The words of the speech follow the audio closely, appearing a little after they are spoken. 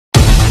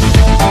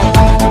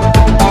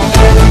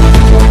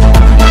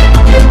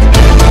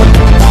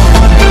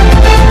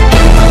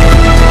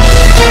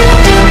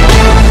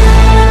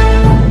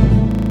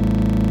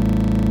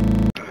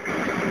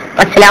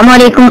السلام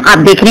علیکم،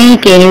 آپ دیکھ رہے ہیں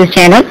کے نیوز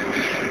چینل۔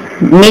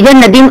 میجر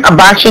ندیم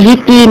عباس شہید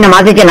کی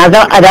نماز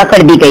جنازہ ادا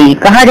کر دی گئی۔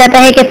 کہا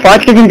جاتا ہے کہ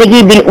فوج کی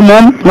زندگی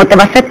بالعموم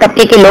متوسط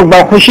طبقے کے لوگ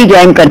بخوشی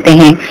جوائن کرتے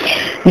ہیں۔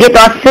 یہ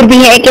تاثر بھی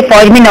ہے کہ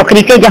فوج میں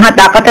نوکری سے جہاں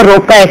طاقت اور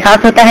روب کا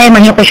احساس ہوتا ہے،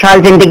 وہیں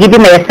خوشحال زندگی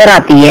بھی میسر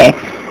آتی ہے۔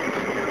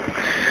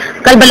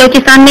 کل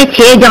بلوچستان میں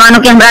 6 جوانوں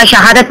کے ہمراہ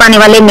شہادت پانے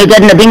والے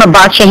میجر ندیم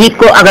عباس شہید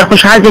کو اگر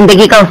خوشحال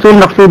زندگی کا حصول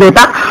مقصود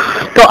ہوتا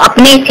تو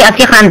اپنے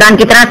سیاسی خاندان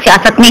کی طرح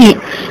سیاست میں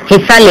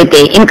حصہ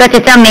لیتے۔ ان کا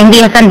چچا مہدی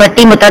حسن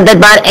بھٹی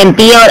متعدد بار ایم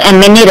پی اے اور ایم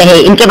این اے رہے۔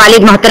 ان کے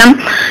والد محترم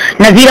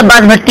نذیر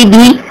عباس بھٹی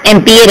بھی ایم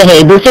پی اے رہے۔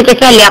 دوسرے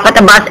چچا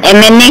لیاقت عباس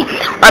ایم این اے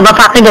اور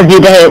وفاقی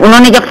وزیر رہے۔ انہوں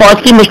نے جب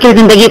فوج کی مشکل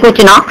زندگی کو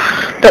چنا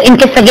تو ان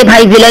کے سگے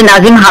بھائی ضلع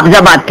ناظم حافظ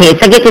آباد تھے۔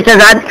 سگے چچا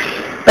زاد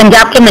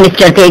پنجاب کے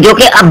منسٹر تھے جو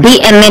کہ اب بھی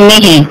ایم این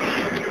اے ہیں۔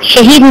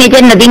 شہید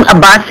میجر ندیم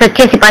عباس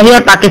سچے سپاہی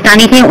اور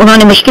پاکستانی تھے۔ انہوں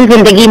نے مشکل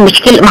زندگی،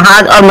 مشکل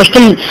محاذ اور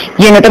مشکل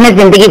یونٹوں میں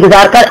زندگی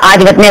گزار کر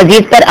آج وطن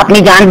عزیز پر اپنی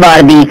جان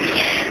بار دی۔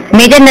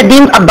 میجر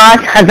ندیم عباس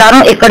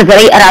ہزاروں ایکڑ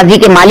زرعی اراضی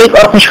کے مالک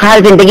اور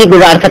خوشحال زندگی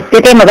گزار سکتے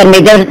تھے، مگر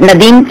میجر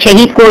ندیم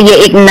شہید کو یہ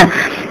ایک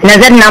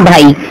نظر نہ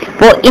بھائی۔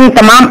 وہ ان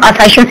تمام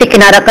آسائشوں سے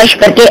کنارہ کش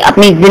کر کے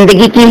اپنی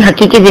زندگی کی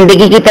حقیقی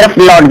زندگی کی طرف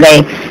لوٹ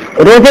گئے۔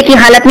 روزے کی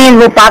حالت میں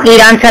وہ پاک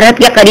ایران سرحد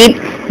کے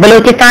قریب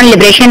بلوچستان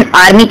لبریشن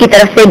آرمی کی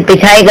طرف سے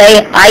بچھائے گئے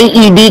آئی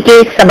ای ڈی کے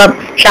سبب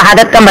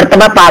شہادت کا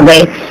مرتبہ پا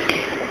گئے۔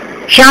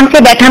 شام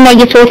سے بیٹھا میں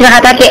یہ سوچ رہا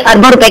تھا کہ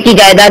اربوں روپے کی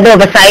جائیداد و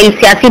وسائل،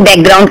 سیاسی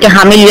بیک گراؤنڈ کے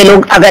حامل یہ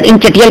لوگ اگر ان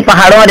چٹیل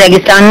پہاڑوں اور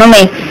ریگستانوں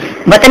میں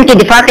وطن کے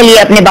دفاع کے لیے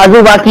اپنے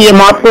بازو باقی یہ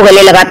موت کو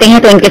گلے لگاتے ہیں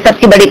تو ان کی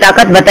سب سے بڑی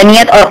طاقت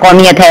وطنیت اور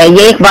قومیت ہے۔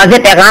 یہ ایک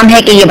واضح پیغام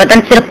ہے کہ یہ وطن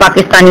صرف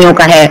پاکستانیوں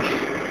کا ہے،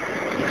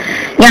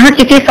 یہاں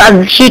کسی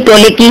سازشی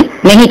ٹولے کی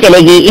نہیں چلے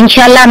گی۔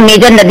 انشاءاللہ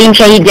میجر ندیم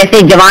شہید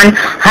جیسے جوان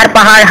ہر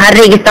پہاڑ، ہر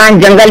ریگستان،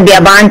 جنگل،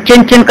 بیابان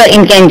چن چن کر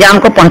ان کے انجام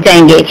کو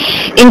پہنچائیں گے۔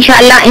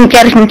 انشاءاللہ ان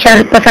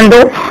چر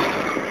پسندوں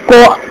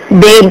کو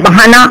بے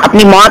بہانہ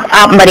اپنی موت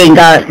آپ مرے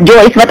گا جو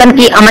اس وطن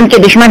کی امن کے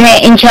دشمن ہے۔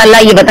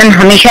 انشاءاللہ یہ وطن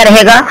ہمیشہ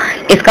رہے گا،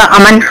 اس کا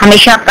امن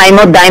ہمیشہ قائم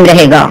و دائم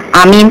رہے گا۔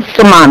 آمین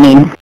ثم آمین۔